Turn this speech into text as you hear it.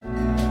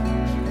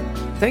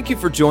Thank you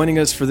for joining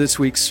us for this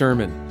week's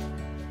sermon.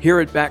 Here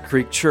at Back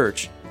Creek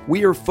Church,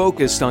 we are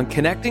focused on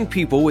connecting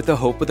people with the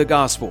hope of the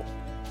gospel.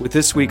 With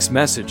this week's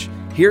message,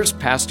 here's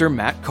Pastor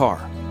Matt Carr.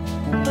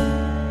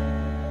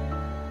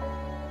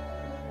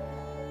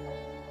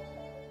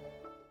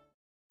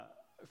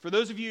 For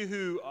those of you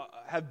who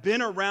have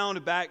been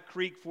around Back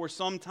Creek for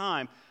some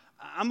time,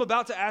 I'm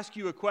about to ask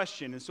you a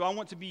question, and so I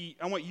want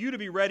you to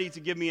be ready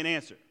to give me an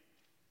answer.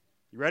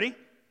 You ready?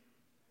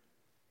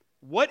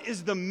 What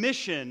is the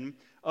mission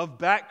of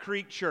Back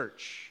Creek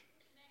Church?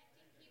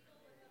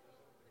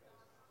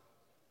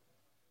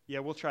 Yeah,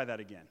 we'll try that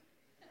again.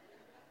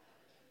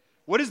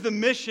 What is the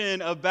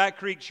mission of Back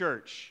Creek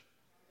Church?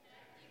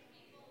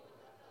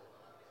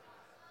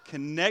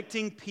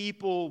 Connecting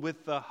people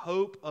with the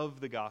hope of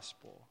the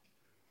gospel.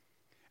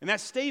 And that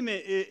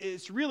statement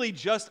is really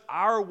just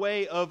our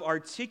way of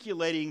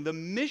articulating the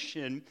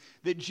mission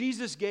that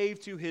Jesus gave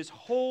to his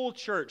whole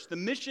church, the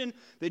mission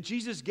that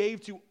Jesus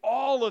gave to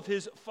all of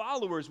his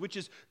followers, which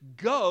is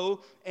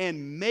go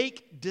and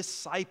make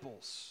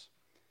disciples.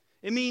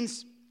 It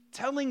means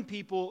telling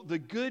people the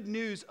good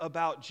news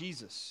about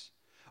Jesus,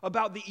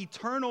 about the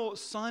eternal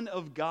Son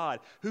of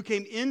God who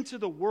came into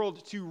the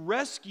world to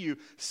rescue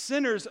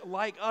sinners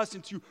like us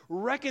and to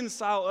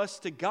reconcile us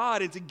to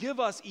God and to give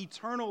us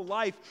eternal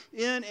life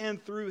in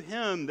and through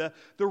him,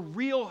 the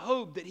real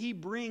hope that he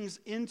brings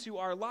into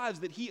our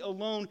lives that he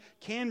alone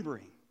can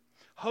bring.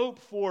 Hope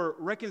for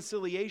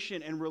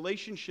reconciliation and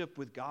relationship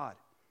with God.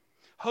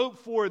 Hope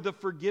for the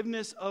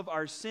forgiveness of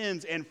our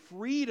sins and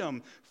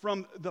freedom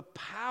from the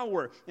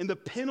power and the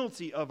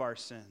penalty of our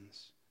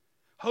sins.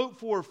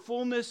 Hope for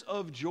fullness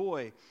of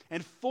joy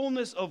and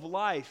fullness of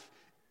life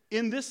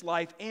in this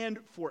life and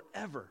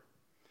forever.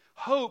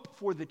 Hope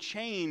for the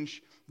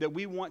change that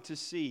we want to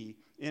see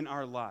in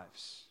our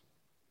lives.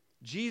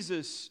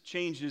 Jesus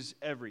changes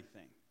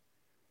everything.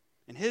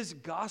 And his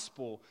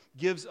gospel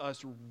gives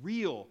us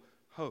real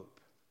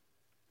hope.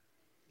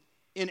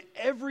 In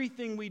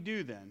everything we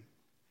do then,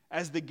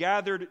 as the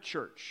gathered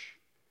church,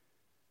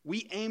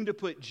 we aim to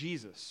put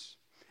Jesus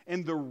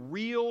and the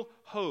real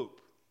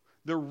hope,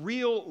 the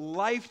real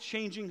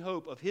life-changing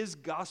hope of his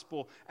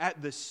gospel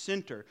at the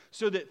center,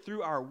 so that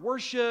through our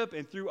worship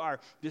and through our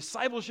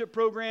discipleship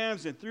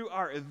programs and through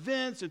our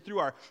events and through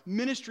our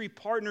ministry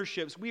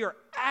partnerships, we are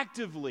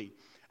actively,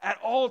 at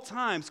all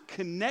times,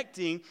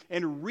 connecting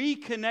and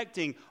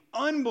reconnecting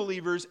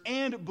unbelievers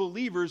and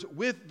believers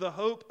with the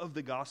hope of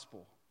the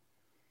gospel.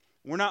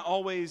 We're not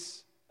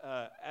always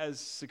as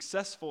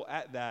successful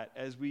at that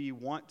as we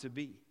want to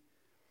be,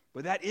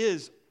 but that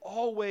is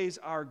always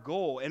our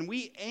goal, and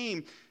we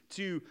aim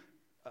to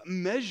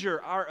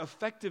measure our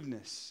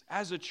effectiveness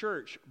as a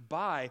church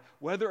by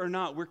whether or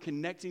not we're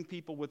connecting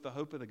people with the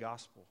hope of the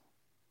gospel.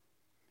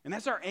 And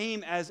that's our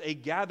aim as a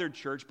gathered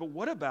church, but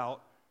what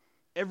about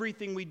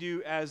everything we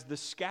do as the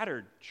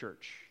scattered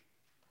church?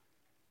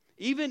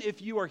 Even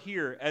if you are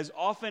here as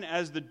often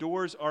as the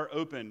doors are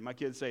open, my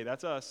kids say,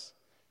 that's us,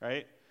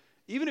 right?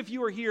 Even if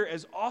you are here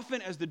as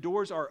often as the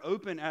doors are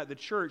open at the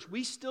church,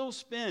 we still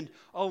spend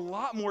a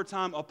lot more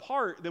time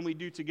apart than we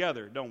do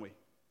together, don't we?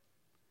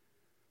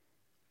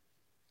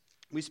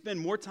 We spend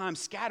more time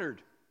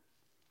scattered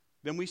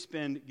than we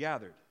spend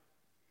gathered.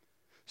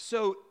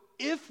 So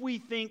if we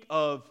think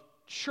of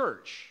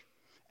church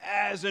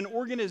as an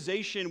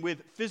organization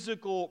with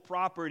physical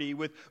property,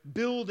 with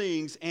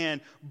buildings and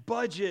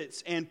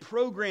budgets and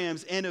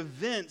programs and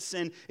events,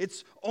 and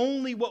it's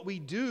only what we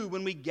do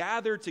when we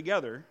gather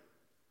together,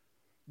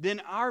 then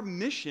our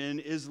mission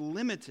is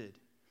limited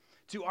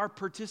to our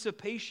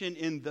participation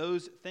in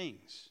those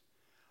things.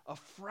 A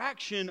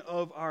fraction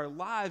of our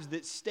lives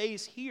that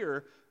stays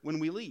here when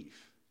we leave.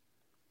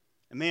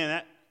 And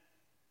man,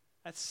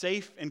 that's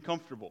safe and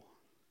comfortable.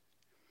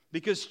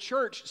 Because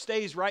church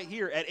stays right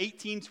here at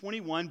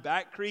 1821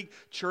 Back Creek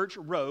Church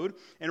Road,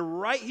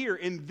 and right here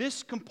in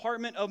this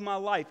compartment of my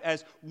life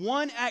as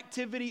one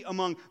activity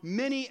among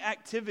many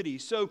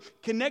activities. So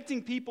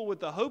connecting people with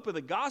the hope of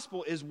the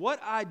gospel is what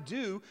I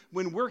do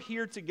when we're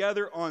here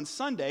together on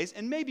Sundays,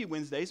 and maybe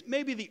Wednesdays,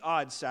 maybe the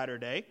odd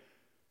Saturday.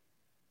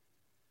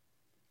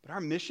 But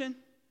our mission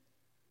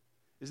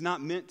is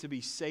not meant to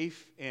be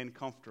safe and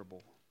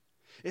comfortable.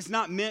 It's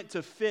not meant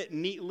to fit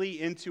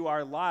neatly into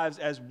our lives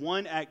as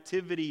one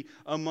activity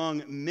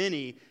among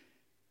many.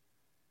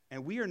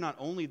 And we are not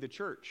only the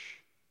church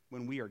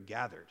when we are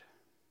gathered.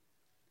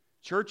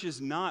 Church is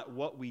not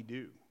what we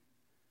do.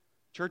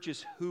 Church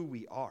is who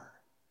we are.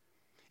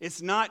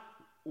 It's not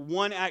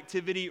one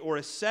activity or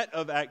a set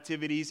of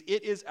activities.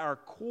 It is our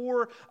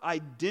core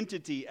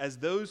identity as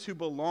those who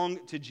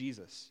belong to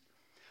Jesus.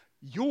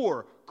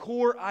 Your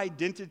core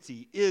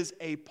identity is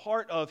a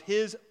part of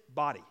his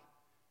body,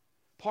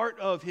 part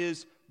of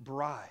his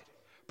bride,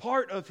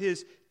 part of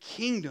his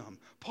kingdom,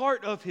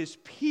 part of his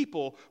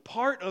people,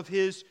 part of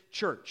his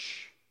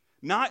church.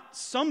 Not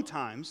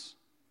sometimes,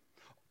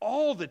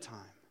 all the time.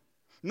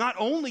 Not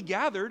only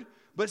gathered,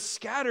 but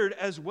scattered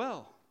as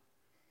well.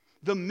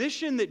 The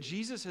mission that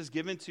Jesus has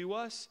given to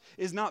us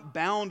is not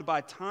bound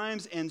by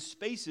times and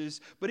spaces,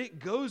 but it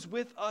goes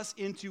with us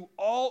into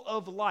all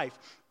of life.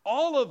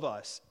 All of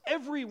us,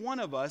 every one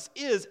of us,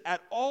 is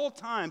at all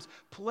times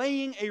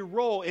playing a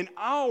role in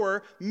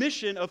our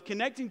mission of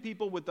connecting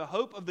people with the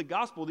hope of the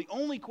gospel. The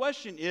only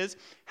question is,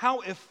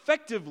 how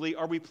effectively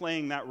are we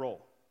playing that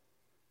role?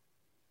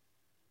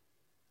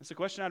 That's a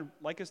question I'd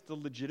like us to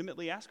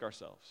legitimately ask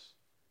ourselves.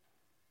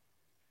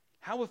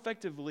 How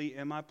effectively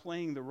am I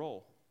playing the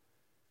role?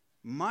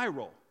 My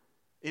role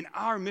in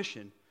our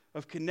mission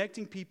of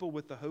connecting people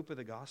with the hope of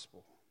the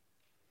gospel.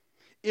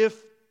 If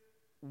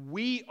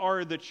we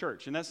are the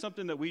church, and that's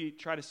something that we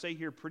try to say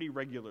here pretty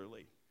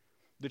regularly,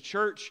 the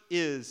church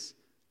is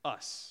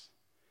us.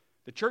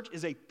 The church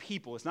is a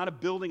people. It's not a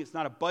building, it's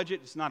not a budget,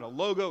 it's not a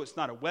logo, it's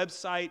not a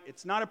website,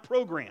 it's not a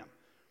program.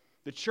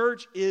 The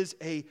church is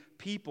a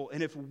people.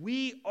 And if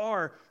we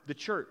are the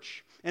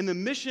church, and the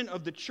mission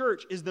of the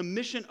church is the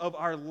mission of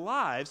our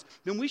lives,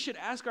 then we should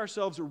ask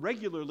ourselves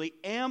regularly,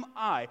 am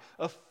I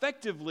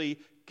effectively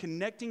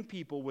connecting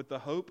people with the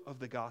hope of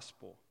the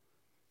gospel?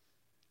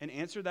 And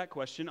answer that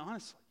question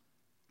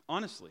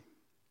honestly.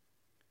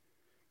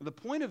 The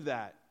point of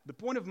that, the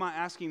point of my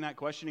asking that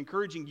question,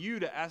 encouraging you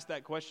to ask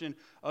that question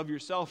of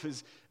yourself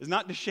is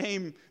not to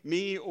shame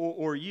me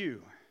or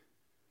you,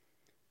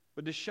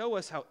 but to show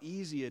us how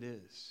easy it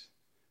is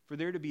for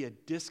there to be a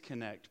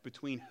disconnect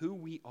between who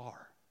we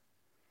are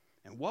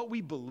and what we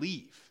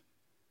believe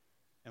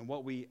and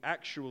what we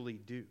actually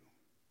do.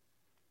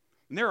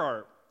 And there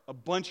are a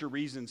bunch of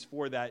reasons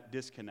for that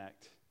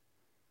disconnect.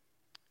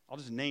 I'll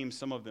just name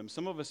some of them.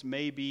 Some of us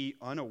may be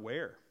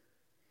unaware.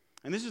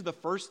 And this is the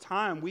first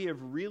time we have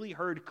really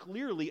heard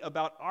clearly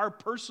about our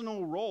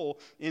personal role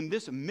in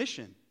this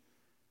mission.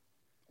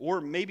 Or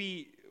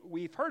maybe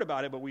we've heard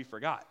about it, but we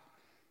forgot.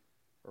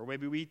 Or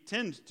maybe we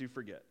tend to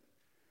forget.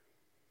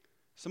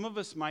 Some of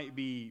us might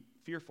be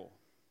fearful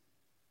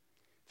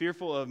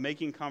of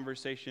making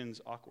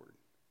conversations awkward,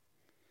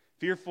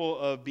 fearful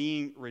of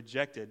being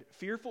rejected,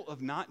 fearful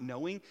of not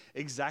knowing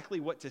exactly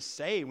what to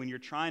say when you're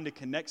trying to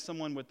connect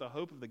someone with the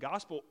hope of the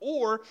gospel,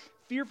 or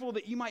fearful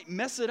that you might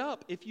mess it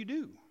up if you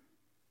do.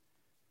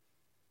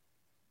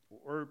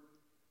 Or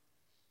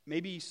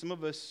maybe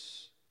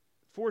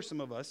for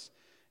some of us,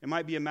 it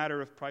might be a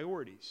matter of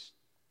priorities.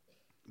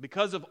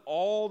 Because of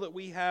all that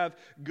we have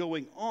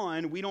going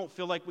on, we don't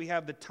feel like we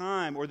have the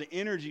time or the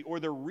energy or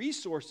the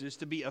resources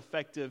to be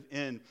effective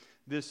in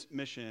this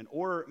mission.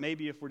 Or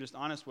maybe if we're just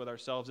honest with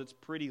ourselves, it's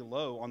pretty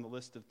low on the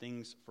list of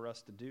things for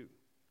us to do.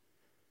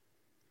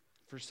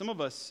 For some of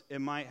us, it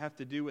might have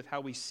to do with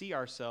how we see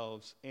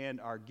ourselves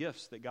and our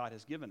gifts that God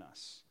has given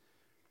us.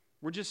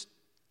 We're just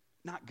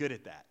not good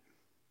at that.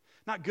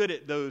 Not good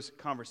at those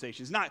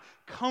conversations, not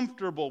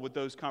comfortable with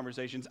those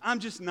conversations. I'm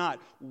just not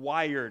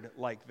wired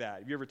like that.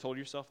 Have you ever told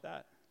yourself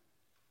that?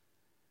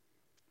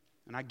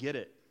 And I get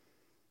it.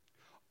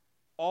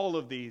 All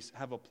of these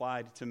have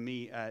applied to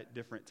me at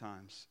different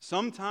times.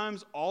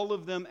 Sometimes all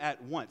of them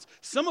at once.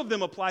 Some of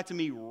them apply to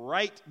me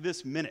right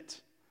this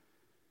minute.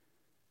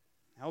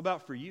 How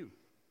about for you?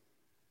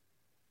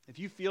 If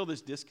you feel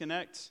this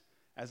disconnect,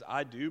 as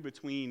I do,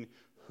 between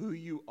who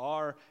you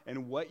are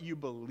and what you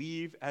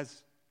believe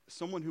as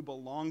someone who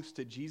belongs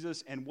to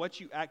Jesus and what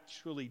you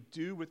actually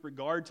do with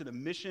regard to the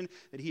mission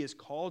that he has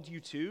called you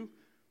to,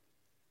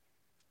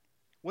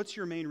 what's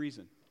your main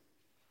reason?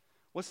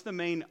 What's the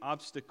main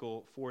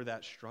obstacle for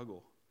that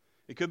struggle?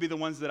 It could be the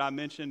ones that I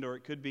mentioned, or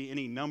it could be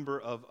any number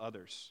of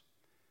others.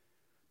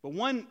 But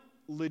one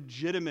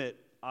legitimate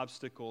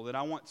obstacle that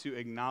I want to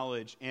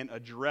acknowledge and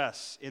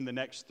address in the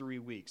next 3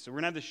 weeks. So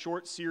we're going to have this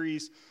short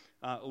series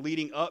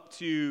leading up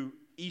to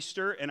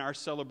Easter and our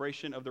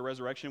celebration of the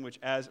resurrection, which,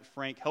 as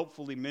Frank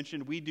helpfully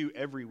mentioned, we do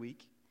every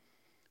week.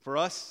 For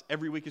us,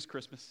 every week is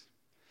Christmas.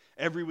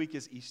 Every week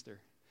is Easter.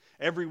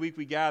 Every week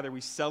we gather,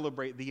 we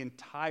celebrate the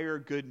entire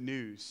good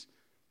news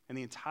and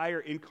the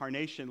entire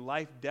incarnation,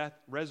 life, death,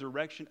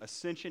 resurrection,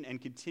 ascension,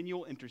 and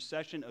continual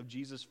intercession of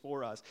Jesus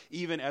for us,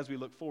 even as we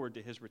look forward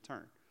to his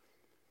return.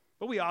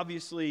 But we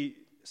obviously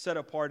set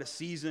apart a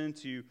season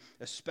to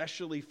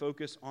especially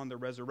focus on the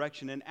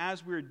resurrection. And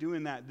as we're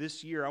doing that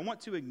this year, I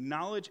want to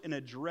acknowledge and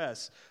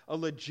address a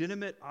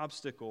legitimate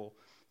obstacle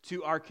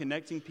to our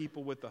connecting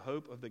people with the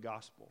hope of the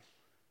gospel.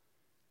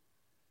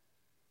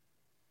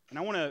 And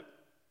I want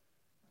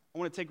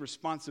to take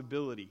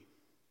responsibility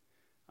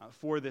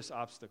for this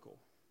obstacle.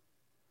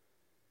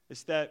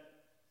 It's that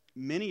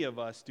many of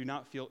us do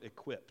not feel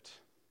equipped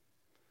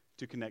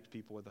to connect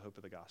people with the hope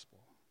of the gospel.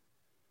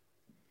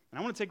 And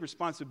I want to take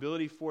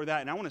responsibility for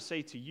that, and I want to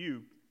say to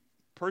you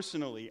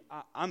personally,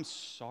 I'm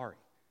sorry.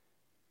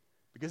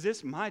 Because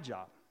it's my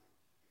job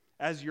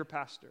as your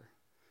pastor,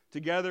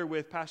 together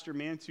with Pastor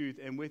Mantooth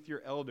and with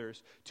your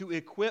elders, to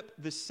equip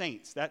the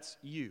saints, that's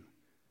you,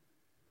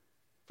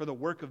 for the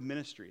work of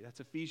ministry.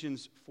 That's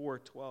Ephesians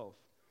 4:12.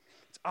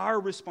 It's our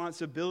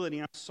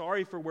responsibility. I'm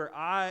sorry for where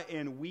I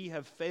and we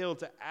have failed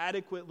to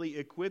adequately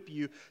equip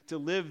you to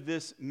live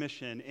this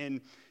mission.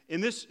 And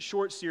in this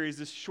short series,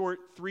 this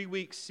short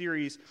 3-week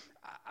series,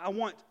 I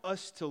want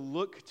us to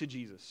look to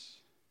Jesus.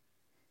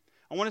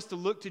 I want us to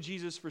look to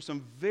Jesus for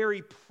some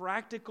very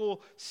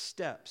practical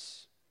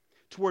steps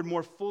toward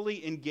more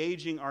fully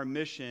engaging our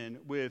mission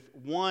with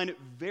one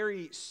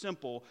very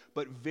simple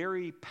but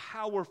very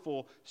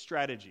powerful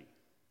strategy: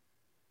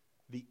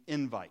 the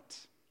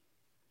invite.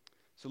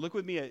 So look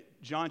with me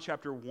at John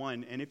chapter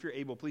 1, and if you're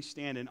able, please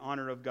stand in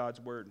honor of God's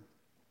word.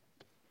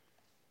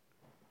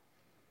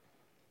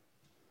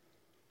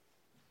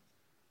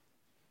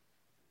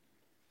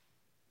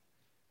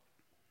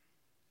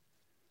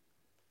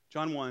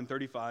 John 1,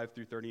 35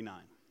 through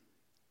 39.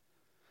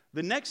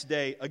 The next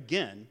day,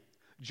 again,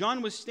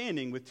 John was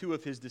standing with two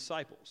of his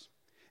disciples,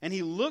 and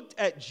he looked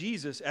at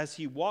Jesus as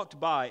he walked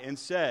by and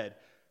said,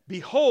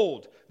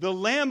 "Behold, the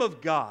Lamb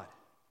of God."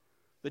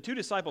 The two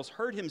disciples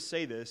heard him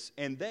say this,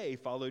 and they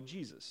followed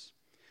Jesus.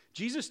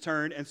 Jesus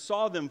turned and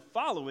saw them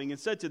following and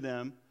said to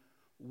them,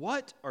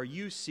 "What are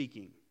you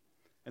seeking?"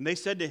 And they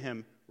said to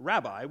him,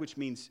 "Rabbi," which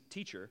means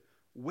teacher,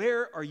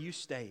 "where are you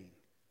staying?"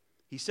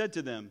 He said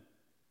to them,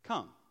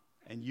 "Come,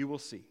 and you will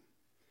see."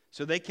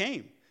 So they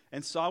came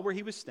and saw where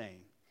he was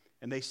staying,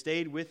 and they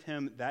stayed with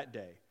him that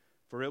day,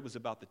 for it was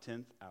about the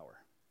 10th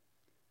hour.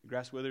 The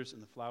grass withers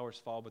and the flowers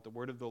fall, but the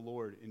word of the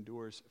Lord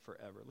endures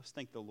forever. Let's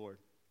thank the Lord.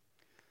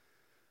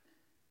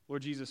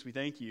 Lord Jesus, we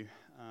thank you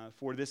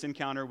for this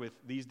encounter with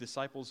these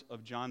disciples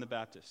of John the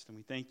Baptist, and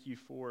we thank you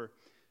for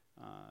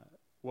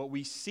what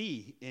we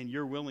see in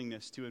your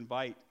willingness to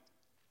invite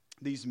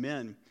these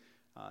men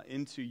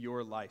into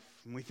your life.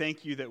 And we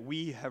thank you that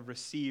we have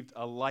received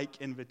a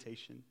like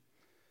invitation,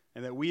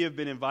 and that we have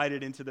been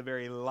invited into the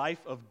very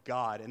life of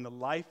God and the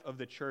life of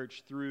the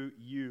church through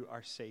you,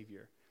 our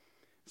Savior.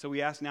 So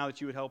we ask now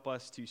that you would help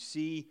us to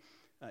see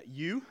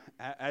you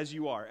as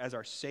you are, as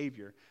our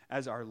Savior,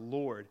 as our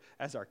Lord,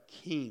 as our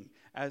King,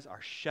 as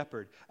our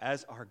Shepherd,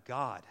 as our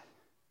God.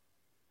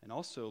 And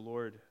also,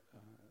 Lord,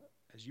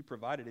 as you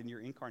provided in your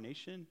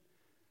incarnation,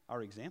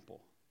 our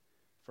example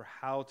for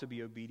how to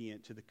be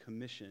obedient to the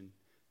commission,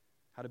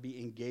 how to be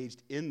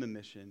engaged in the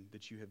mission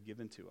that you have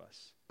given to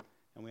us.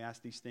 And we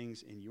ask these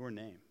things in your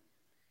name.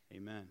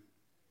 Amen.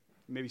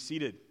 You may be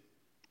seated.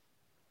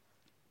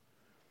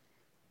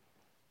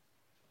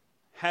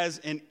 Has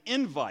an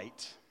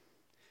invite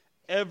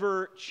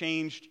ever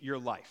changed your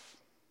life?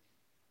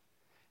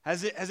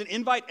 Has an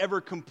invite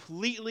ever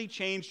completely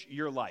changed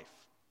your life?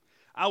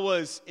 I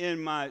was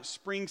in my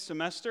spring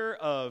semester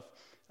of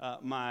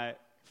my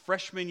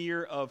freshman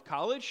year of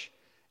college,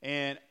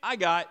 and I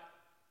got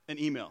an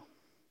email.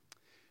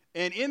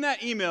 And in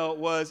that email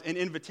was an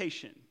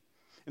invitation.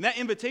 And that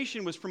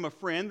invitation was from a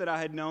friend that I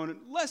had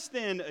known less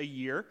than a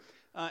year.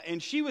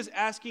 And she was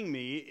asking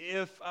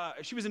me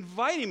she was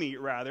inviting me,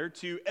 rather,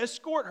 to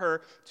escort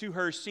her to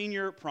her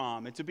senior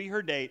prom and to be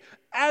her date,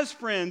 as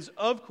friends,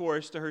 of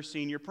course, to her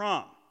senior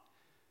prom.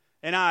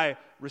 And I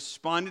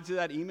responded to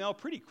that email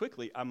pretty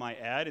quickly, I might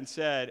add, and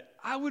said,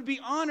 I would be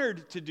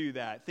honored to do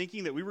that,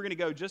 thinking that we were going to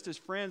go just as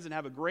friends and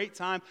have a great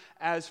time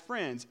as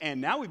friends.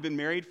 And now we've been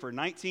married for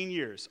 19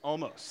 years,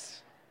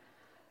 almost.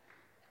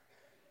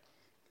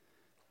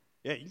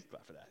 Yeah, you can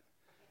clap for that.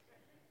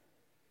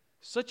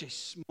 Such a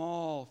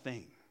small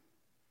thing.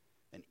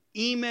 An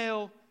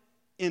email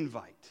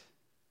invite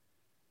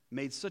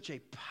made such a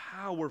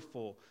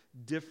powerful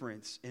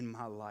difference in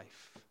my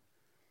life.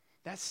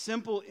 That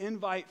simple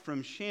invite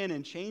from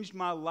Shannon changed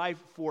my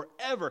life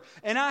forever,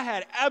 and I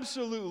had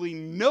absolutely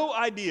no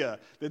idea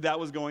that that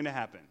was going to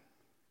happen.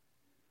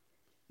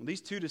 Well,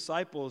 these two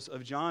disciples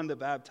of John the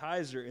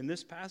Baptizer in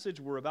this passage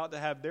were about to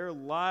have their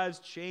lives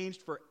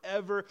changed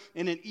forever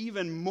in an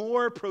even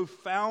more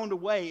profound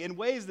way, in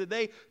ways that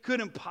they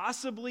couldn't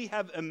possibly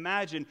have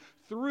imagined,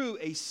 through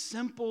a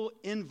simple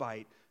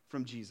invite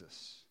from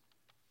Jesus.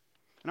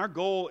 And our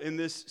goal in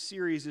this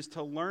series is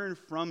to learn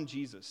from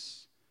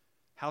Jesus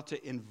how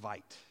to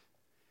invite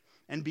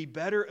and be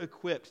better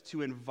equipped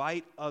to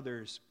invite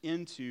others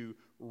into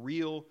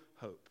real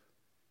hope.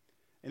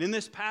 And in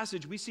this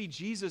passage, we see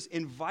Jesus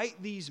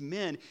invite these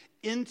men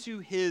into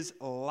his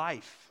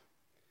life.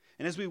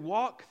 And as we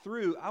walk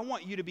through, I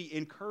want you to be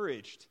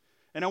encouraged,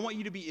 and I want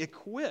you to be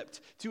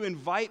equipped to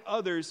invite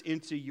others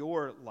into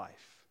your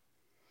life.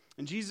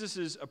 And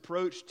Jesus'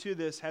 approach to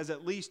this has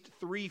at least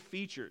three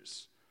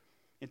features: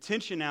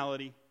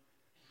 intentionality,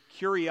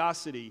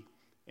 curiosity,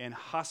 and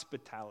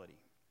hospitality.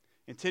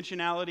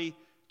 Intentionality,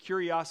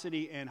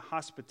 curiosity, and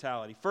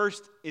hospitality.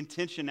 First,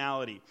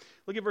 intentionality.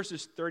 Look at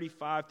verses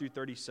 35 through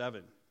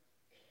 37.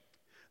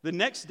 The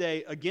next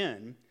day,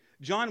 again,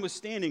 John was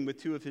standing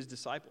with two of his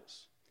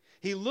disciples.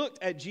 He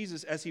looked at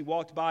Jesus as he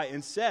walked by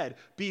and said,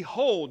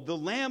 "Behold, the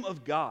Lamb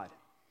of God."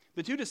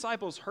 The two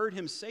disciples heard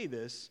him say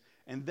this,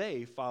 and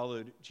they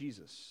followed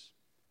Jesus.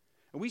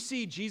 And we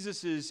see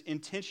Jesus'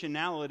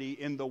 intentionality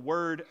in the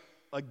word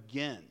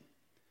again.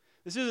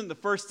 This isn't the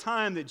first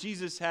time that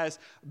Jesus has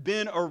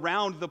been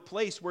around the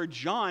place where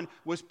John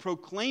was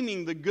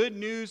proclaiming the good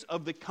news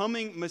of the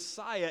coming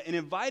Messiah and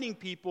inviting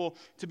people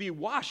to be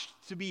washed,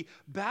 to be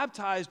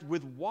baptized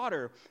with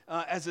water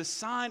as a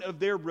sign of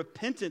their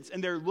repentance,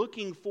 and they're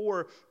looking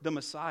for the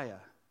Messiah.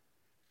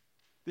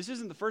 This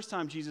isn't the first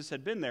time Jesus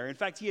had been there. In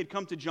fact, he had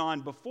come to John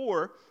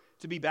before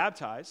to be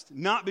baptized,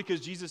 not because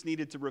Jesus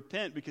needed to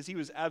repent, because he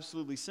was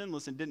absolutely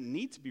sinless and didn't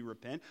need to be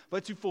repent,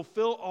 but to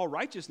fulfill all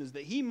righteousness,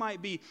 that he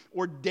might be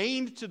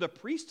ordained to the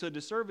priesthood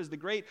to serve as the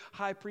great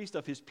high priest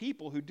of his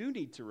people who do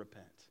need to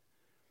repent.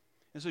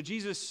 And so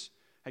Jesus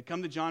had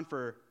come to John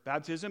for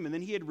baptism, and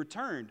then he had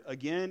returned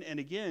again and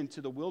again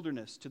to the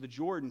wilderness, to the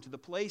Jordan, to the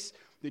place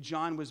that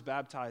John was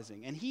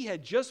baptizing. And he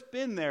had just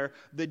been there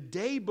the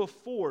day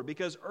before,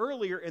 because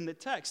earlier in the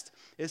text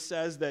it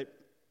says that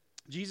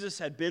Jesus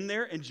had been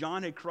there and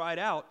John had cried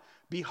out,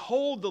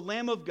 "Behold the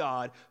Lamb of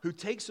God who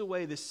takes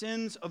away the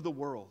sins of the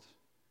world."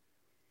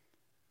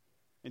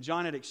 And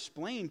John had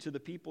explained to the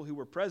people who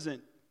were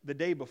present the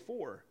day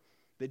before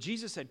that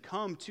Jesus had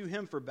come to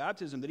him for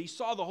baptism, that he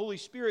saw the Holy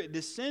Spirit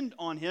descend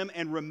on him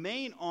and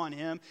remain on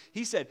him.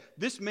 He said,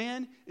 "This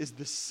man is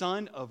the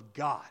Son of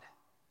God."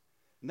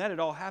 And that had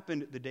all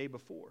happened the day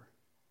before.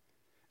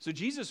 So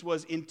Jesus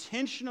was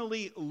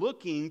intentionally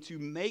looking to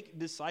make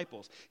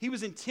disciples. He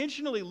was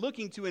intentionally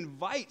looking to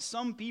invite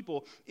some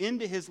people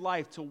into his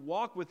life to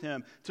walk with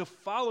him, to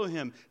follow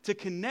him, to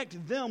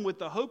connect them with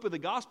the hope of the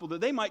gospel, that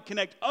they might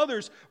connect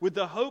others with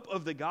the hope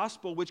of the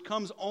gospel, which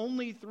comes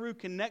only through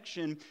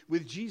connection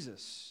with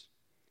Jesus.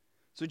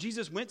 So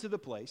Jesus went to the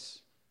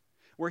place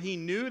where he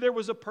knew there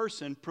was a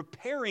person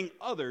preparing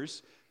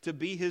others to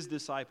be his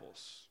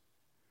disciples.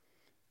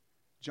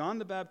 John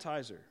the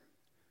Baptizer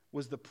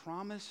was the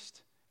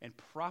promised and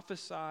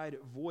prophesied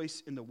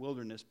voice in the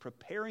wilderness,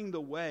 preparing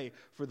the way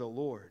for the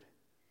Lord.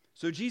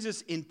 So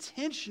Jesus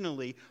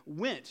intentionally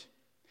went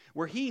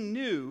where he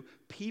knew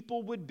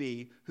people would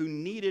be who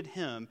needed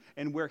him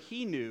and where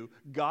he knew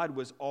God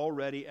was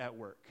already at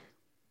work.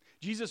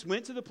 Jesus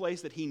went to the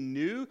place that he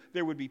knew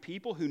there would be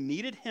people who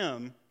needed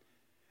him,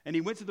 and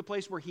he went to the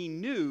place where he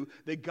knew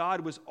that God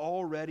was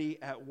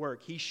already at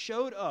work. He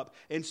showed up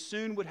and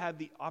soon would have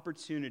the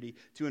opportunity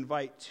to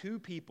invite 2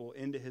 people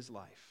into his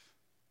life.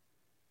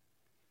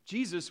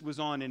 Jesus was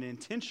on an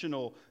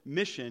intentional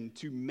mission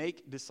to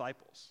make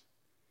disciples.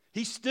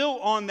 He's still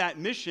on that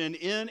mission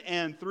in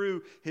and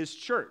through his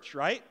church,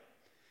 right?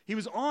 He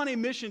was on a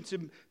mission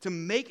to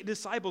make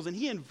disciples, and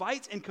he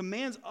invites and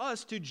commands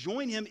us to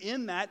join him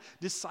in that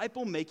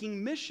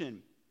disciple-making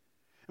mission.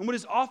 And what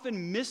is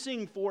often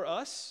missing for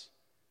us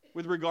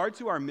with regard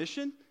to our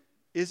mission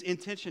is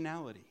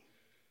intentionality.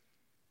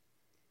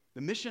 The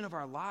mission of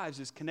our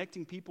lives is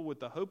connecting people with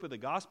the hope of the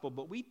gospel,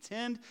 but we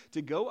tend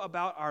to go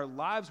about our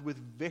lives with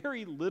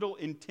very little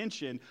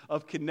intention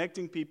of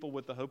connecting people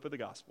with the hope of the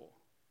gospel.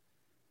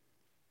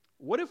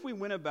 What if we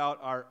went about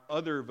our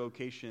other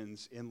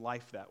vocations in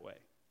life that way?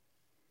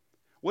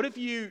 What if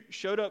you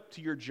showed up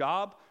to your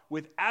job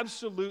with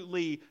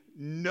absolutely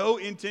no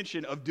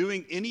intention of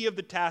doing any of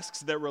the tasks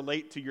that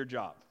relate to your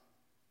job?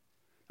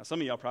 Now,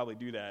 some of y'all probably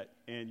do that,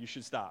 and you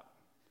should stop.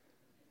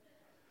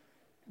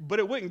 But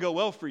it wouldn't go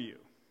well for you.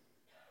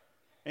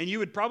 And you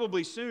would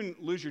probably soon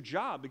lose your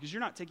job because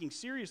you're not taking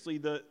seriously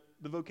the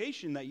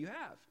vocation that you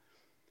have.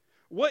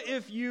 What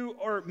if you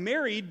are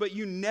married, but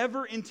you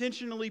never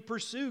intentionally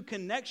pursue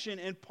connection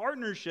and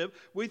partnership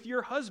with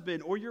your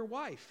husband or your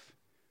wife?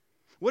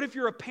 What if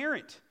you're a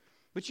parent,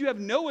 but you have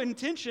no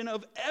intention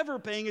of ever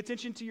paying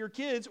attention to your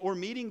kids or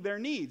meeting their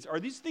needs? Are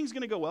these things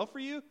going to go well for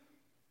you?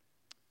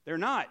 They're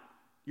not.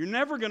 You're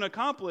never going to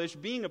accomplish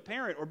being a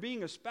parent or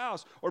being a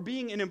spouse or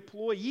being an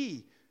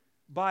employee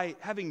by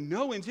having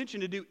no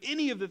intention to do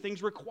any of the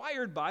things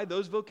required by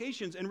those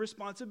vocations and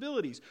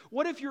responsibilities.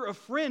 What if you're a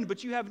friend,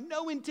 but you have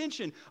no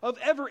intention of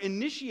ever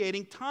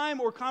initiating time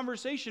or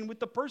conversation with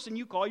the person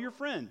you call your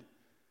friend?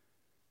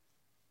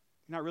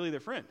 You're not really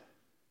their friend.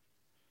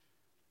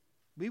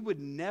 We would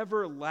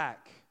never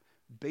lack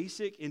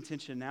basic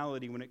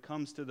intentionality when it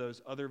comes to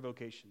those other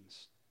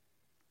vocations.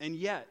 And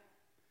yet,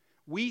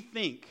 we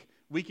think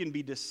we can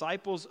be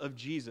disciples of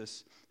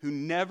Jesus who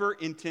never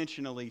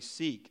intentionally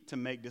seek to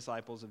make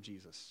disciples of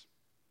Jesus.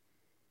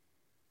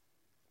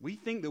 We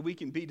think that we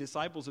can be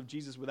disciples of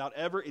Jesus without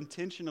ever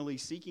intentionally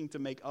seeking to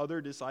make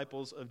other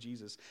disciples of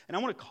Jesus. And I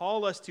want to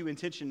call us to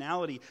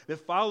intentionality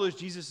that follows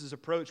Jesus'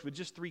 approach with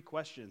just 3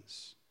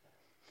 questions.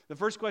 The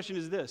first question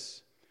is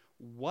this: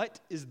 what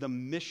is the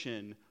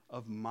mission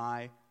of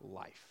my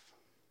life?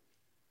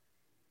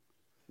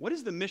 What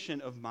is the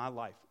mission of my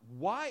life?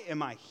 Why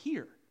am I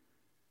here?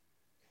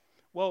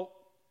 Well,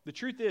 the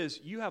truth is,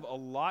 you have a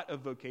lot of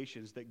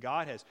vocations that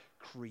God has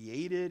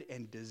created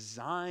and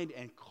designed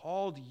and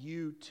called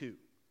you to.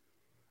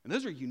 And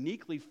those are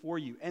uniquely for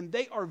you, and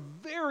they are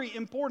very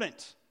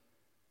important.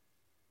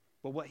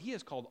 But what he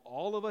has called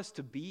all of us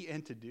to be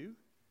and to do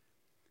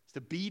is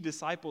to be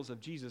disciples of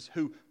Jesus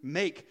who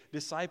make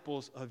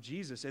disciples of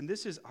Jesus. And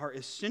this is our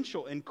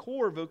essential and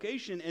core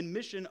vocation and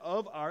mission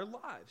of our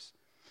lives.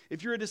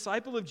 If you're a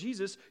disciple of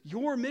Jesus,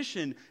 your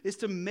mission is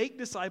to make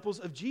disciples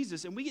of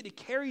Jesus, and we get to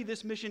carry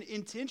this mission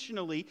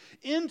intentionally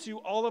into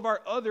all of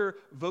our other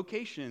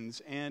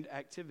vocations and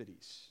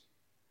activities.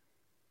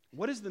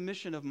 What is the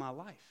mission of my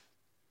life?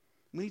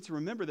 We need to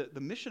remember that the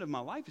mission of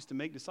my life is to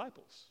make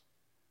disciples.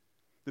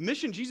 The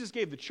mission Jesus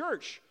gave the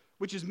church,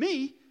 which is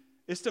me,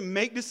 is to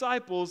make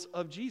disciples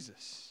of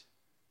Jesus.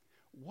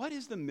 what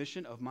is the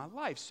mission of my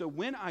life? So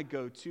when I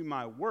go to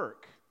my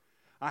work,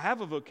 I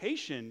have a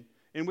vocation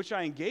in which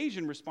I engage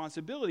in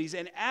responsibilities,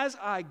 and as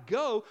I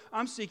go,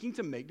 I'm seeking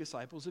to make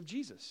disciples of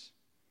Jesus.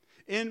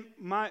 In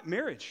my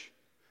marriage,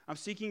 I'm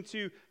seeking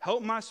to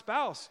help my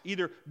spouse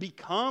either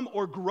become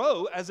or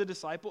grow as a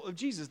disciple of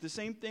Jesus. The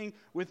same thing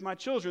with my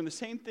children, the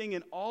same thing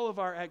in all of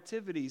our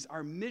activities.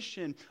 Our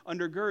mission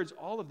undergirds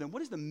all of them.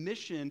 What is the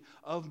mission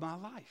of my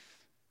life?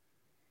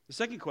 The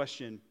second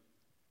question,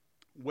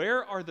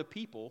 where are the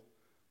people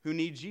who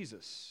need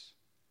Jesus?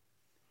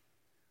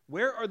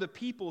 Where are the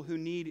people who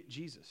need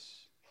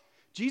Jesus?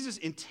 Jesus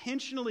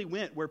intentionally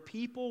went where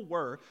people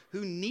were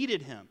who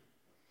needed him.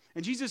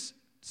 And Jesus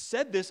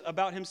said this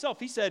about himself.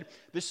 He said,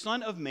 the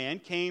Son of Man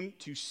came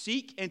to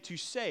seek and to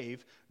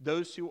save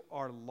those who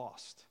are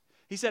lost.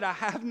 He said, I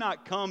have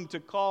not come to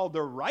call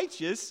the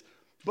righteous,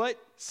 but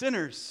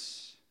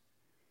sinners.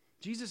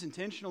 Jesus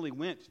intentionally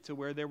went to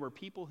where there were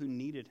people who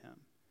needed him.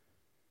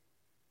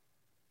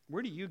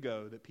 Where do you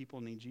go that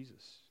people need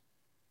Jesus?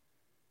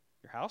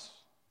 Your house?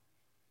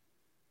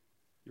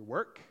 Your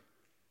work?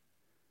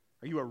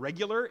 Are you a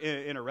regular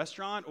in a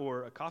restaurant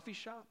or a coffee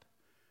shop?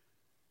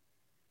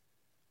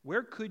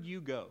 Where could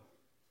you go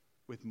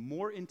with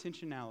more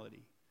intentionality,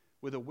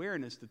 with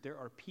awareness that there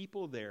are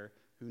people there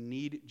who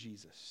need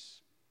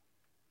Jesus?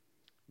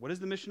 What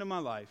is the mission of my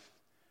life?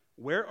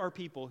 Where are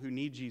people who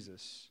need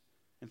Jesus?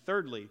 And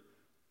thirdly,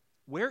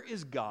 where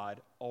is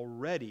God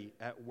already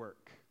at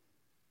work?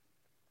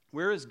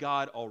 Where is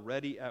God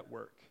already at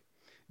work?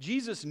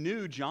 Jesus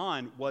knew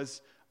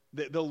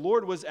the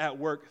Lord was at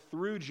work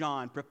through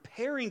John,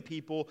 preparing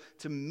people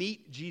to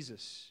meet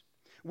Jesus.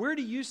 Where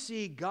do you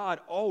see God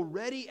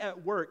already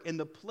at work in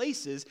the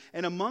places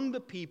and among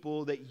the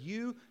people that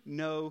you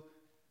know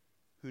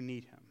who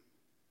need him?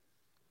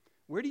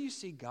 Where do you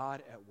see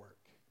God at work?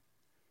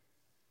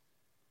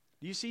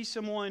 Do you see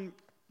someone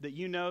that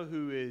you know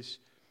who is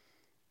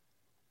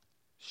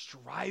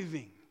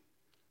striving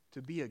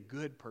to be a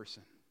good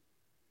person?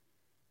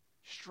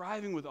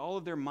 Striving with all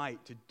of their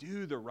might to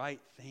do the right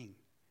thing,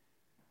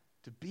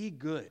 to be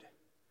good,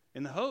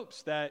 in the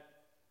hopes that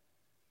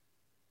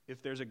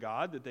if there's a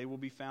God, that they will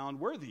be found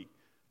worthy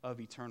of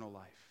eternal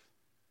life.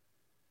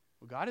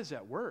 Well, God is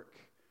at work.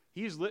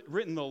 He has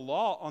written the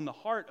law on the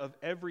heart of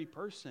every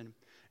person.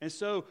 And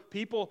so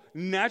people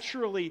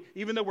naturally,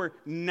 even though we're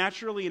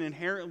naturally and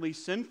inherently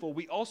sinful,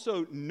 we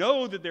also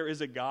know that there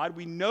is a God.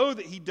 We know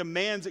that he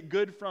demands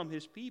good from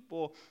his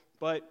people.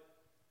 But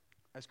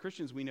as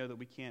Christians, we know that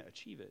we can't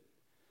achieve it.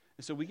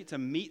 And so we get to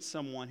meet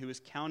someone who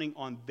is counting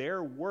on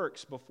their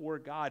works before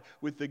God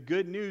with the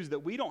good news that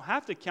we don't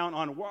have to count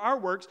on our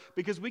works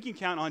because we can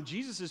count on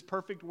Jesus'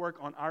 perfect work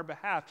on our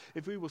behalf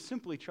if we will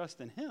simply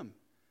trust in him.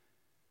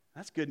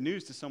 That's good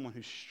news to someone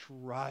who's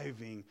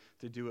striving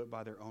to do it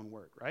by their own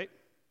work, right?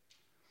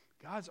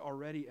 God's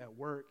already at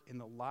work in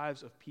the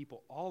lives of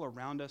people all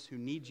around us who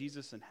need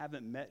Jesus and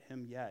haven't met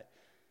him yet.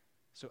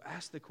 So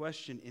ask the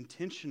question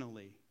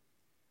intentionally,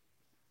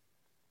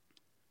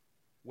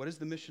 what is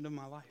the mission of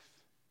my life?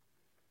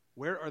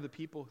 Where are the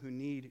people who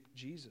need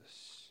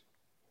Jesus?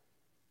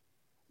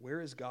 Where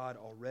is God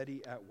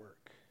already at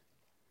work?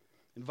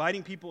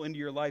 Inviting people into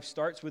your life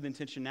starts with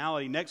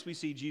intentionality. Next, we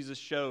see Jesus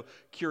show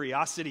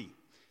curiosity.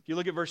 If you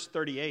look at verse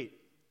 38,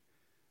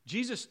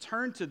 Jesus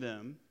turned to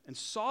them and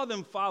saw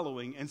them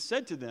following and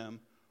said to them,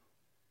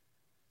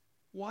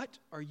 "What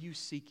are you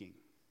seeking?"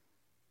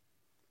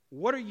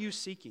 What are you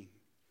seeking?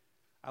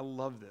 I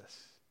love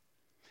this.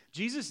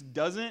 Jesus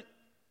doesn't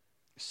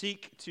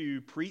seek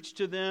to preach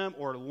to them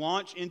or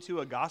launch into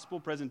a gospel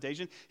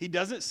presentation. He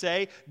doesn't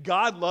say,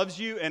 God loves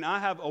you and I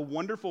have a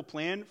wonderful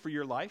plan for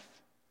your life.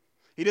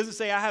 He doesn't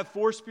say, I have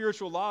 4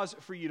 spiritual laws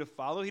for you to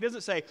follow. He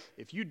doesn't say,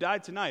 if you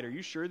died tonight, are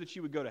you sure that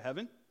you would go to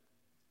heaven?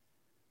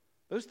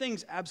 Those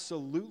things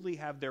absolutely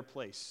have their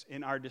place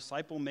in our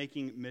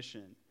disciple-making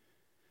mission.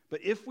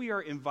 But if we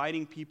are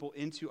inviting people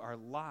into our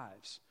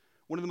lives,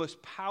 one of the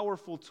most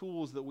powerful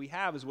tools that we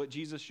have is what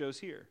Jesus shows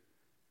here,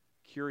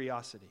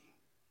 curiosity.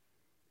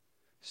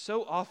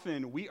 So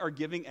often we are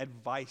giving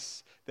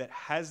advice that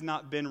has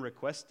not been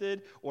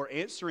requested or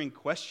answering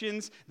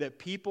questions that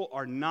people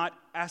are not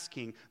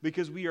asking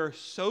because we are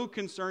so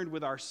concerned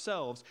with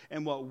ourselves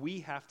and what we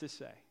have to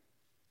say.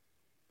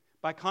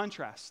 By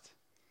contrast,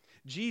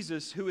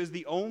 Jesus, who is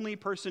the only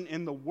person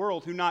in the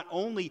world who not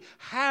only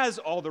has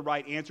all the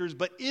right answers,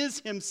 but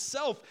is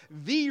himself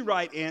the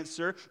right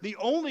answer, the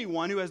only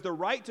one who has the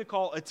right to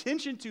call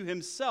attention to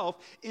himself,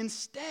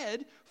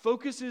 instead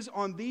focuses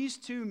on these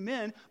 2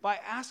 men by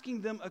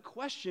asking them a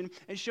question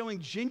and showing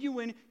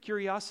genuine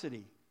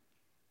curiosity.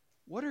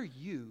 What are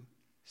you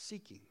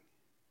seeking?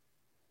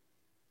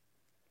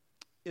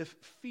 If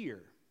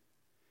fear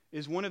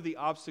is one of the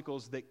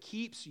obstacles that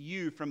keeps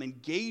you from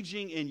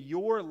engaging in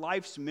your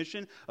life's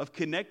mission of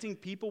connecting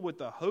people with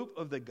the hope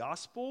of the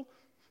gospel,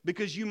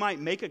 because you might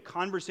make a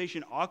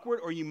conversation awkward,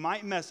 or you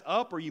might mess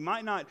up, or you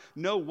might not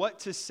know what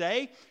to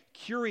say,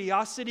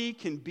 curiosity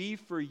can be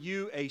for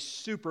you a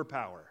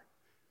superpower.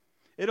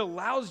 It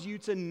allows you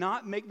to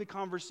not make the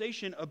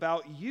conversation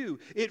about you.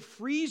 It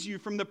frees you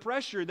from the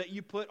pressure that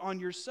you put on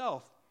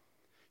yourself.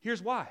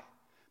 Here's why.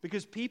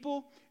 Because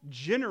people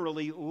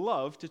generally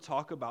love to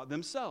talk about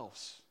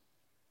themselves,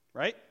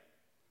 right?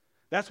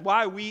 That's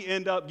why we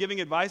end up giving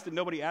advice that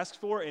nobody asks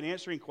for and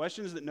answering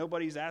questions that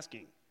nobody's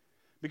asking.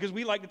 Because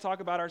we like to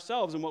talk about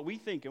ourselves and what we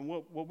think and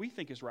what we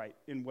think is right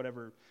in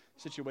whatever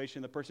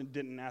situation the person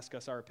didn't ask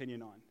us our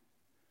opinion on.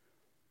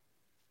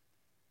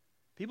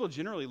 People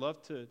generally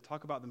love to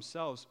talk about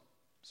themselves.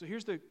 So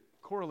here's the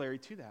corollary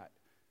to that.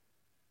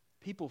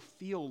 People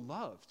feel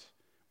loved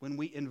when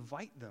we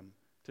invite them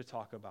to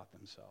talk about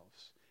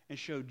themselves and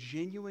show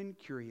genuine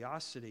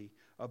curiosity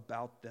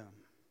about them.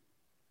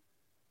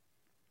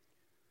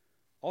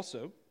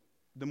 Also,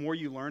 the more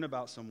you learn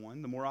about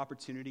someone, the more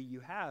opportunity you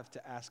have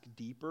to ask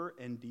deeper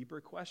and deeper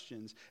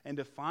questions and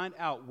to find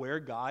out where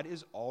God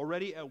is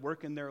already at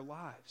work in their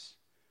lives.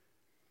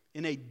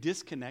 In a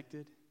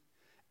disconnected,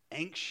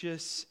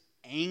 anxious,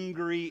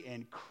 angry,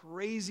 and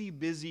crazy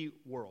busy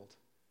world,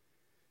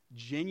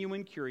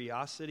 genuine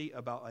curiosity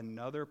about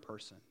another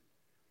person,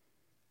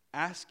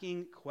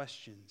 asking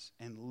questions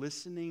and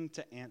listening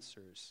to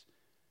answers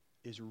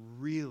is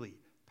really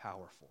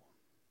powerful.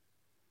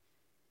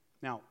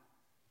 Now,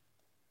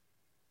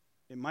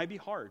 it might be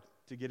hard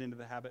to get into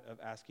the habit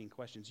of asking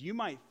questions. You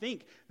might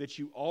think that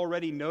you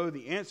already know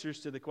the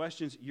answers to the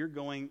questions you're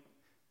going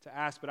to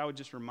ask, but I would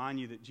just remind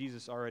you that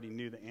Jesus already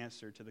knew the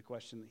answer to the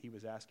question that he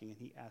was asking, and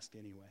he asked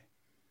anyway.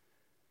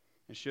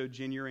 And showed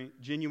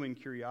genuine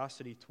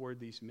curiosity toward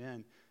these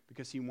men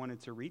because he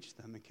wanted to reach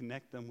them and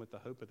connect them with the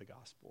hope of the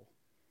gospel.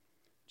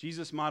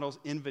 Jesus models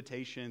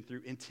invitation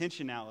through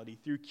intentionality,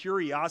 through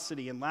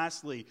curiosity, and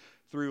lastly,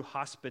 through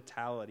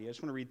hospitality. I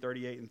just want to read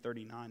 38 and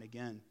 39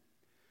 again.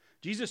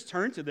 Jesus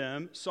turned to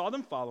them, saw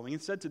them following,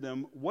 and said to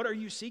them, "What are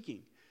you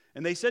seeking?"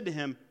 And they said to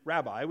him,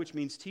 "Rabbi," which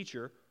means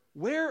teacher,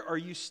 "where are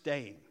you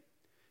staying?"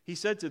 He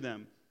said to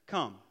them,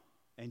 "Come,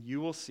 and you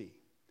will see."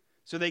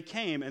 So they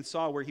came and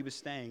saw where he was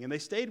staying, and they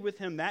stayed with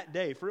him that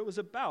day, for it was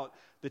about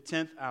the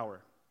 10th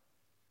hour.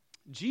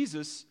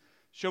 Jesus,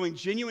 showing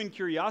genuine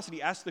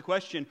curiosity, asked the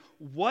question,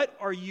 "What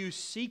are you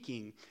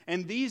seeking?"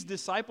 And these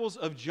disciples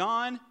of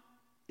John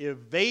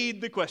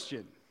evade the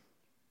question.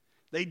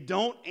 They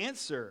don't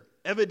answer.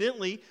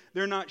 Evidently,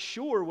 they're not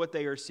sure what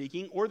they are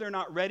seeking, or they're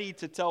not ready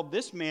to tell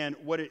this man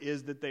what it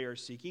is that they are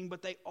seeking,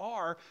 but they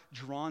are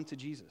drawn to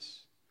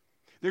Jesus.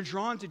 They're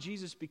drawn to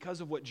Jesus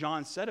because of what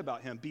John said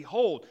about him.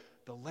 "Behold,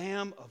 the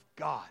Lamb of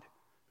God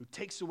who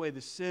takes away the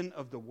sin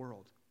of the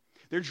world."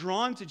 They're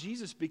drawn to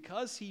Jesus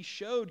because he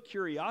showed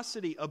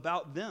curiosity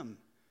about them.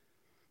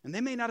 And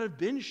they may not have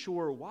been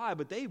sure why,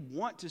 but they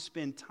want to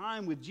spend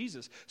time with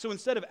Jesus. So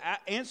instead of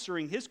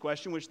answering his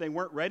question, which they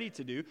weren't ready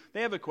to do,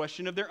 they have a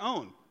question of their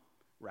own.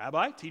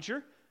 "Rabbi,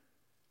 teacher,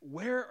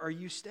 where are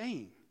you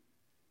staying?"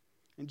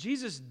 And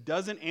Jesus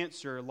doesn't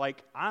answer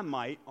like I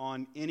might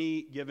on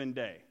any given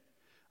day.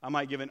 I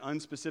might give an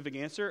unspecific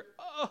answer.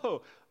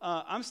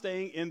 I'm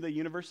staying in the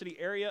university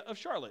area of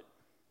Charlotte.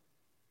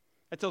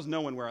 That tells no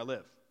one where I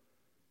live,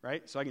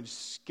 right? So I can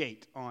just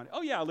skate on,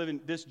 I live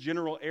in this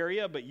general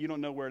area, but you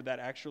don't know where that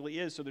actually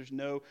is, so there's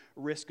no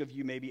risk of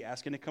you maybe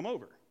asking to come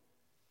over.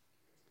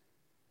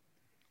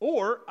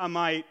 Or I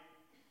might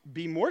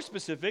be more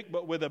specific,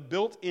 but with a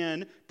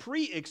built-in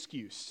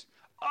pre-excuse.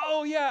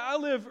 I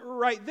live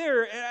right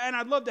there, and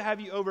I'd love to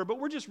have you over, but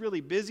we're just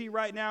really busy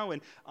right now,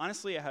 and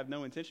honestly, I have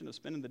no intention of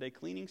spending the day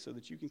cleaning so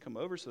that you can come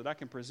over so that I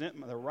can present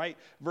the right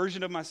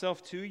version of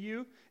myself to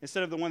you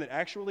instead of the one that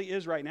actually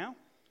is right now.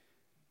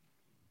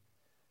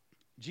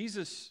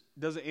 Jesus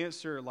doesn't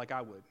answer like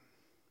I would.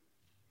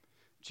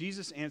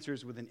 Jesus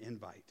answers with an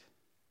invite,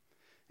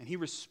 and he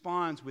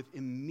responds with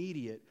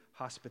immediate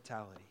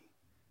hospitality.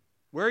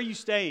 "Where are you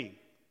staying?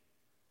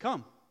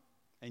 Come,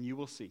 and you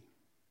will see.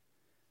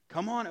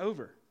 Come on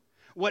over."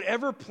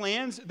 Whatever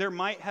plans there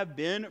might have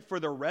been for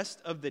the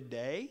rest of the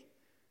day,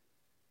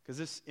 because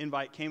this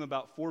invite came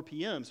about 4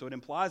 p.m., so it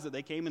implies that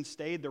they came and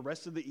stayed the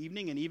rest of the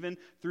evening and even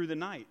through the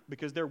night,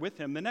 because they're with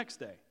him the next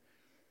day.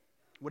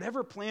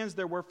 Whatever plans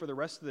there were for the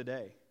rest of the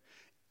day,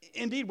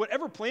 indeed,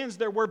 whatever plans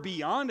there were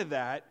beyond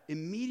that,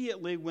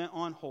 immediately went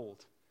on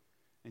hold.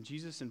 And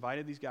Jesus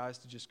invited these guys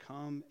to just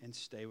come and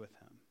stay with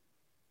him.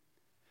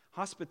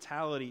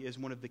 Hospitality is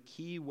one of the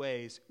key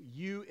ways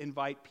you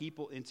invite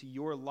people into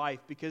your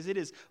life because it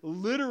is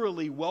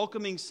literally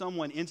welcoming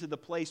someone into the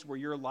place where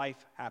your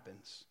life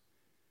happens.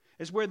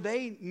 It's where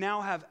they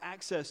now have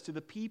access to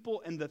the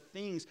people and the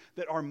things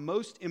that are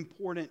most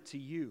important to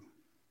you.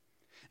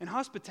 And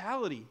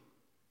hospitality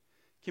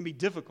can be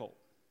difficult.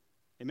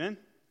 Amen?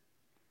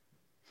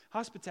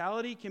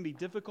 Hospitality can be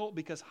difficult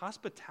because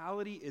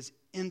hospitality is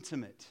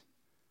intimate,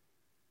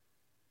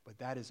 but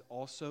that is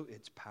also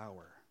its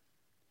power.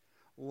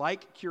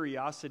 Like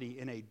curiosity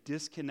in a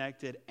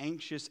disconnected,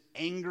 anxious,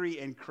 angry,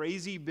 and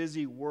crazy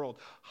busy world,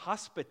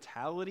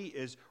 hospitality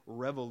is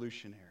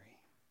revolutionary.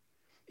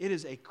 It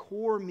is a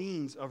core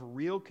means of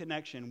real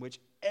connection, which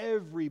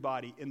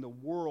everybody in the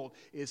world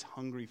is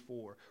hungry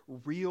for.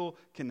 Real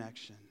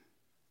connection.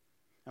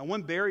 Now,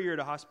 one barrier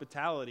to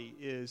hospitality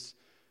is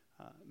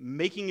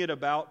making it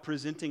about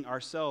presenting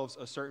ourselves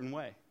a certain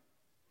way.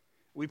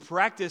 We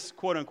practice,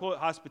 quote unquote,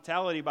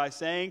 hospitality by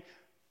saying,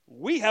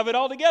 we have it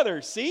all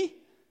together, see?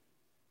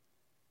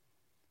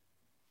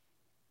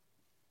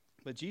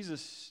 But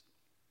Jesus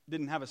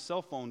didn't have a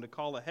cell phone to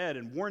call ahead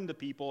and warn the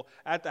people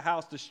at the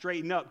house to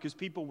straighten up because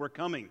people were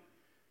coming.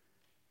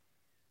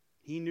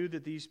 He knew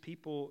that these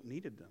people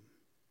needed them.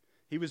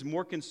 He was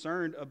more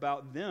concerned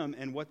about them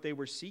and what they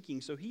were seeking,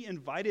 so he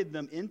invited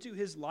them into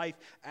his life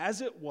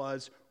as it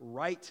was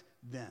right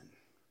then.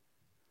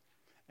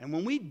 And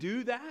when we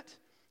do that,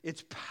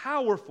 it's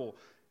powerful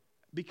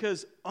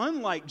because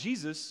unlike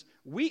Jesus,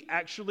 we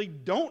actually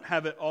don't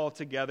have it all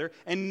together,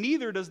 and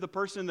neither does the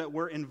person that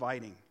we're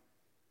inviting.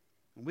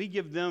 We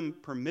give them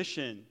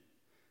permission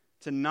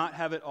to not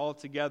have it all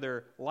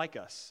together like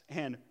us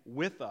and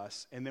with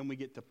us, and then we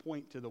get to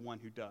point to the one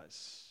who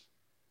does.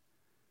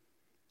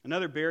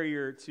 Another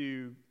barrier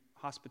to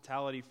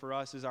hospitality for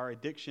us is our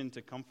addiction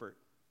to comfort.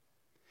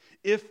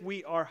 If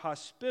we are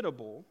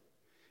hospitable,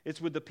 it's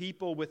with the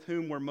people with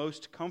whom we're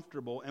most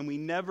comfortable, and we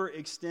never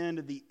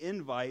extend the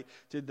invite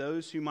to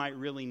those who might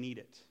really need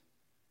it.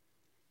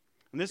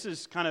 And this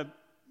is kind of,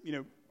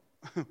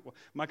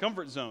 my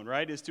comfort zone,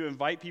 right, is to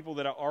invite people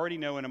that I already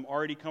know and I'm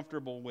already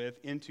comfortable with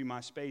into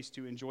my space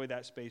to enjoy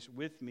that space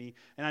with me,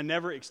 and I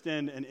never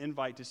extend an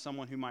invite to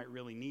someone who might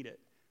really need it.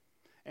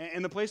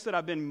 And the place that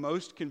I've been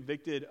most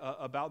convicted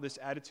about this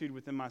attitude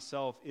within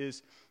myself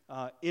is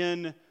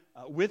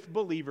with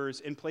believers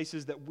in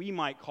places that we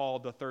might call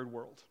the third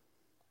world.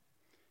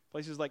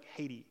 Places like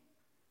Haiti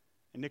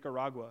and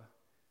Nicaragua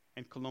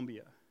and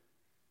Colombia,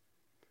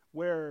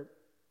 where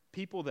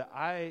people that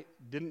I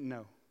didn't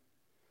know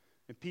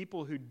and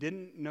people who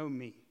didn't know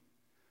me,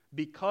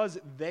 because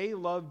they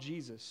loved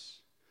Jesus,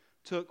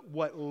 took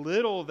what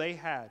little they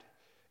had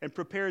and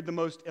prepared the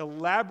most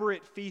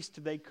elaborate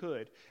feast they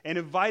could and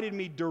invited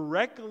me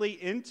directly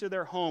into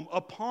their home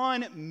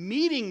upon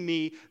meeting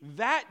me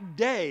that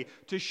day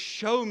to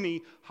show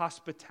me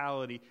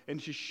hospitality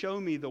and to show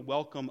me the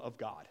welcome of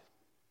God.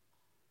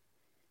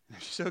 And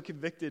I'm so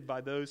convicted by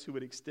those who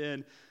would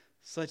extend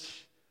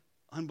such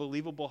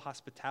unbelievable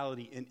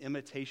hospitality in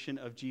imitation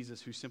of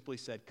Jesus, who simply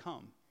said,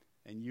 "Come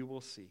and you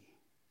will see."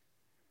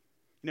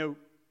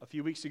 A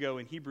few weeks ago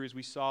in Hebrews,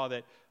 we saw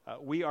that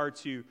we are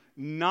to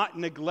not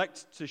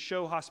neglect to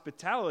show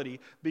hospitality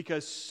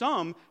because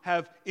some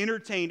have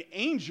entertained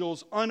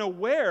angels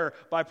unaware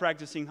by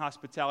practicing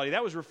hospitality.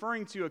 That was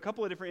referring to a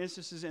couple of different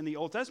instances in the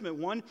Old Testament.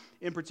 One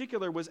in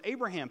particular was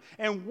Abraham.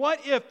 And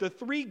what if the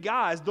three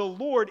guys, the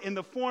Lord in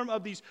the form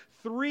of these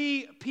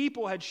three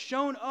people, had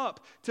shown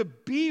up to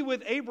be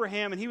with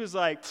Abraham, and he was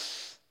like,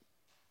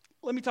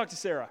 "Let me talk to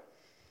Sarah.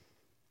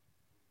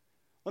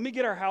 Let me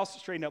get our house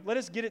straightened up. Let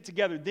us get it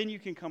together. Then you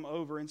can come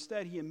over."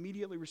 Instead, he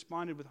immediately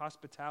responded with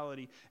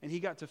hospitality, and he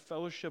got to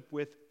fellowship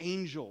with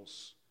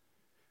angels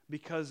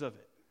because of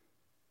it.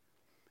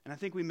 And I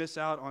think we miss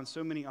out on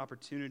so many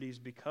opportunities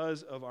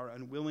because of our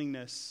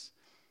unwillingness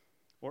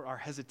or our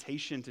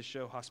hesitation to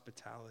show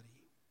hospitality.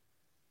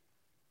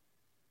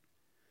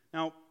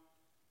 Now,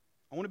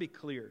 I want to be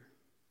clear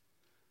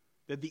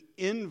that the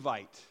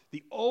invite,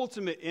 the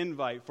ultimate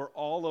invite for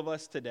all of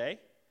us today,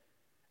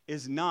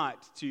 is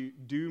not to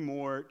do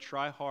more,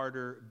 try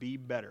harder, be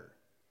better.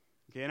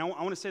 Okay, and I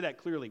want to say that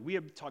clearly. We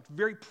have talked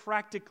very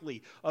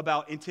practically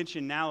about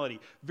intentionality,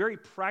 very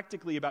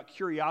practically about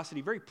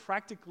curiosity, very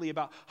practically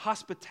about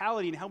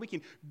hospitality and how we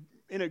can,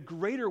 in a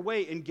greater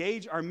way,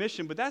 engage our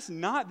mission. But that's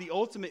not the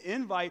ultimate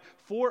invite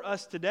for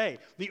us today.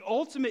 The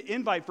ultimate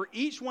invite for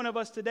each one of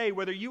us today,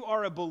 whether you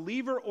are a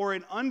believer or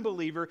an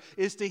unbeliever,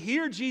 is to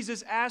hear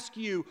Jesus ask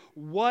you,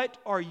 "What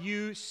are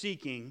you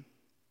seeking?"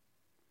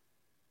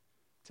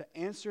 To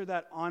answer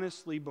that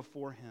honestly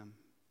before him,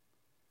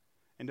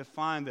 and to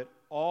find that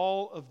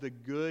all of the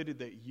good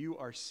that you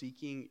are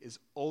seeking is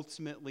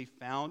ultimately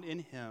found in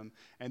him,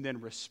 and then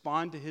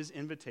respond to his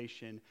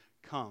invitation,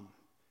 "Come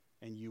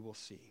and you will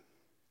see."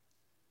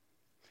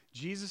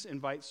 Jesus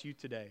invites you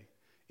today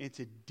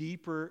into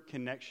deeper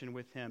connection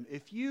with him.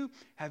 If you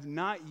have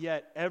not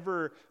yet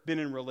ever been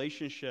in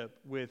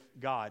relationship with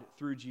God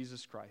through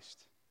Jesus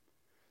Christ,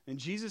 then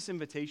Jesus'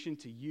 invitation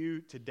to you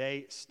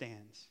today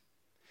stands.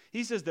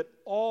 He says that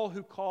all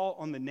who call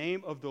on the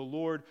name of the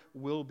Lord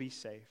will be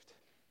saved.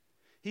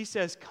 He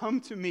says,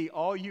 "Come to me,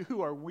 all you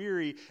who are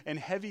weary and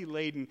heavy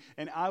laden,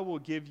 and I will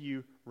give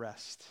you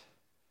rest."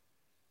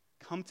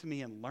 Come to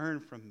me and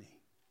learn from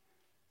me.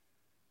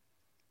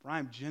 For I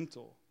am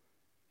gentle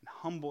and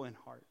humble in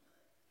heart,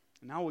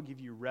 and I will give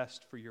you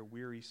rest for your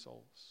weary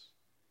souls.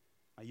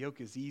 My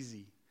yoke is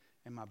easy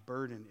and my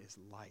burden is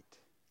light.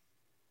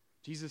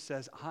 Jesus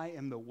says, "I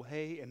am the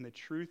way and the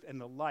truth and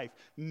the life.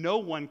 No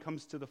one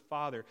comes to the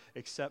Father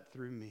except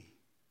through me.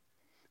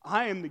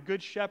 I am the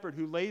good shepherd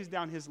who lays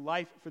down his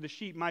life for the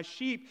sheep. My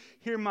sheep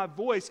hear my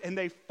voice and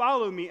they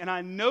follow me, and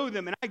I know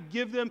them, and I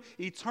give them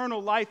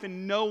eternal life,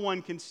 and no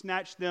one can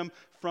snatch them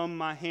from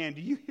my hand."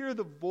 Do you hear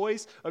the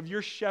voice of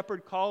your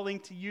shepherd calling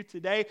to you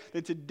today?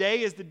 That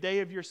today is the day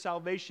of your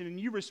salvation, and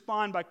you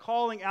respond by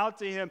calling out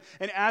to him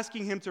and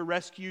asking him to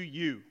rescue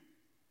you.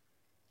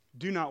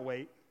 Do not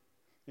wait.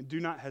 And do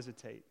not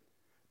hesitate.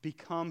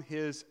 Become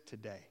his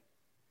today.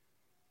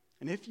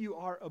 And if you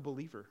are a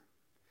believer,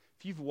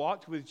 if you've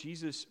walked with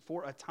Jesus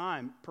for a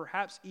time,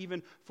 perhaps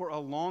even for a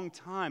long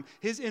time,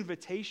 his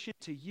invitation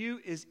to you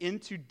is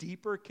into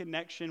deeper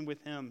connection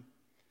with him.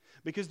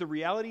 Because the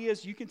reality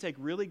is, you can take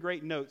really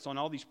great notes on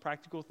all these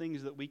practical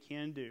things that we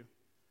can do.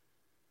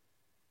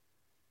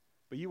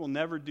 But you will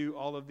never do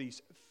all of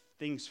these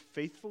things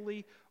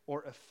faithfully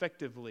or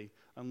effectively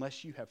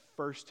unless you have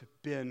first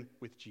been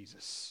with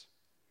Jesus.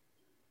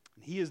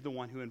 And he is the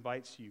one who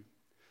invites you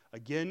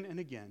again and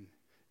again,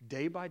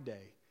 day by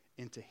day,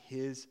 into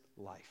his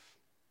life.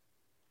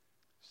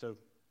 So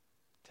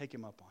take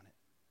him up on it.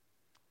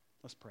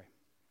 Let's pray.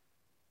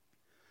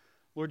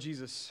 Lord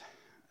Jesus,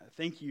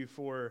 thank you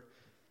for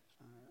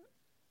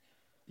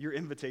your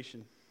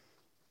invitation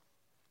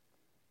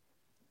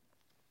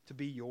to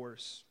be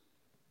yours.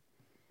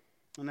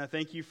 And I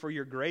thank you for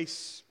your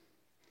grace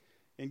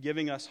in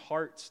giving us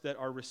hearts that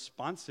are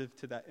responsive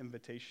to that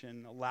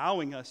invitation,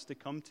 allowing us to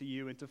come to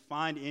you and to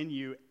find in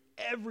you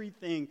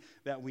everything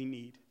that we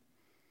need.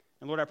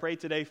 And Lord, I pray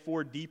today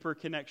for deeper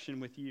connection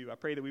with you. I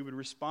pray that we would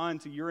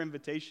respond to your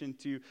invitation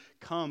to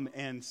come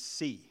and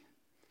see.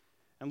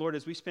 And Lord,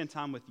 as we spend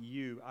time with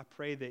you, I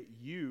pray that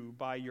you,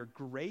 by your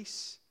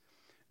grace,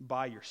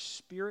 by your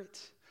Spirit,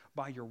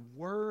 by your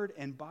word,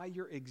 and by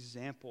your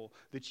example,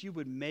 that you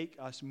would make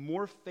us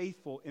more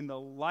faithful in the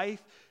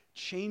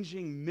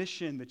life-changing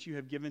mission that you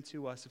have given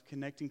to us of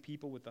connecting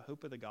people with the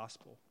hope of the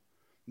gospel.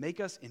 Make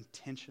us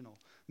intentional.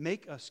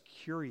 Make us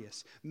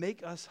curious.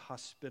 Make us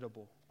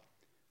hospitable.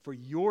 For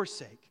your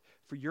sake,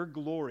 for your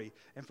glory,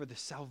 and for the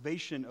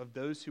salvation of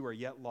those who are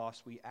yet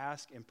lost, we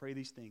ask and pray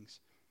these things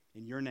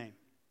in your name.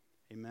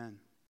 Amen.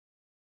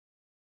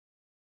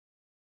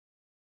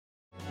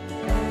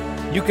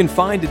 You can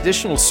find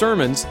additional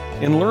sermons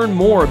and learn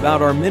more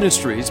about our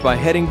ministries by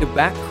heading to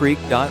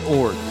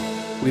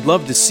backcreek.org. We'd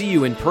love to see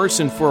you in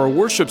person for our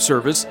worship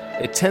service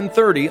at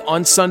 10:30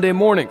 on Sunday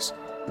mornings.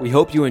 We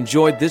hope you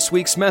enjoyed this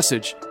week's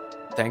message.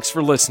 Thanks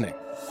for listening.